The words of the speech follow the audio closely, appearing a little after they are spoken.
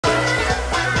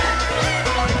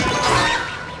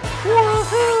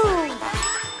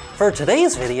For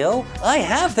today's video, I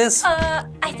have this...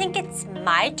 I think it's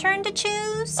my turn to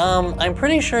choose. I'm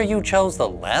pretty sure you chose the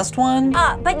last one.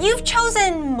 But you've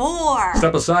chosen more.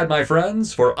 Step aside, my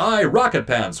friends, for I, Rocket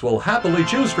Pants, will happily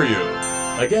choose for you.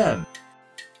 Again.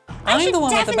 I'm the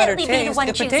one with the better taste.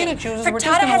 If Potato chooses, we're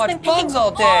just gonna watch bugs all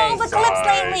day. All the clips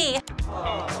lately.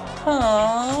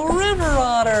 Oh, river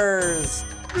otters.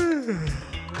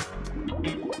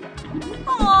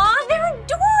 Aw, they're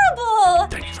adorable.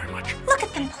 Thank you very much. Look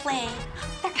at them play.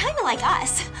 They're kind of like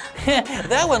us.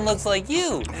 That one looks like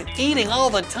you, eating all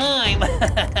the time.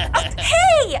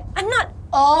 Hey, I'm not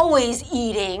always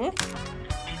eating.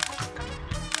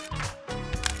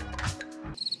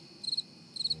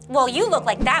 Well, you look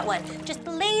like that one, just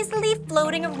lazily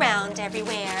floating around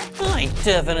everywhere. I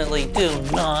definitely do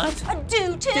not.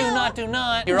 Do too. Do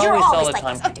not. You're always all the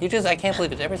time. I can't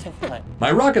believe it every single time.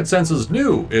 My rocket senses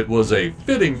knew it was a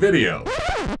fitting video.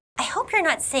 I hope you're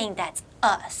not saying that's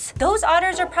us. Those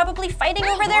otters are probably fighting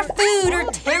over their food or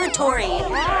territory.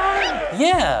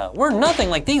 Yeah, we're nothing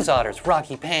like these otters,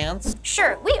 Rocky Pants.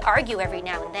 Sure, we argue every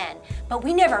now and then, but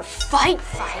we never fight.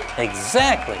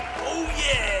 Exactly. Oh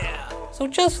yeah. So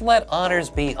just let otters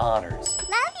be otters.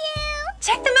 Love you.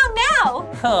 Check them out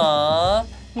now. Aw,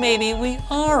 maybe we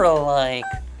are alike.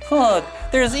 Look,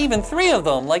 there's even 3 of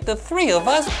them, like the 3 of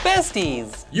us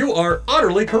besties. You are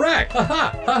utterly correct. Ha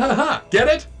ha ha ha ha. Get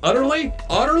it? Utterly?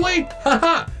 Utterly? Ha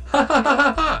ha ha ha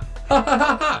ha ha ha ha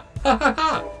ha ha ha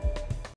ha.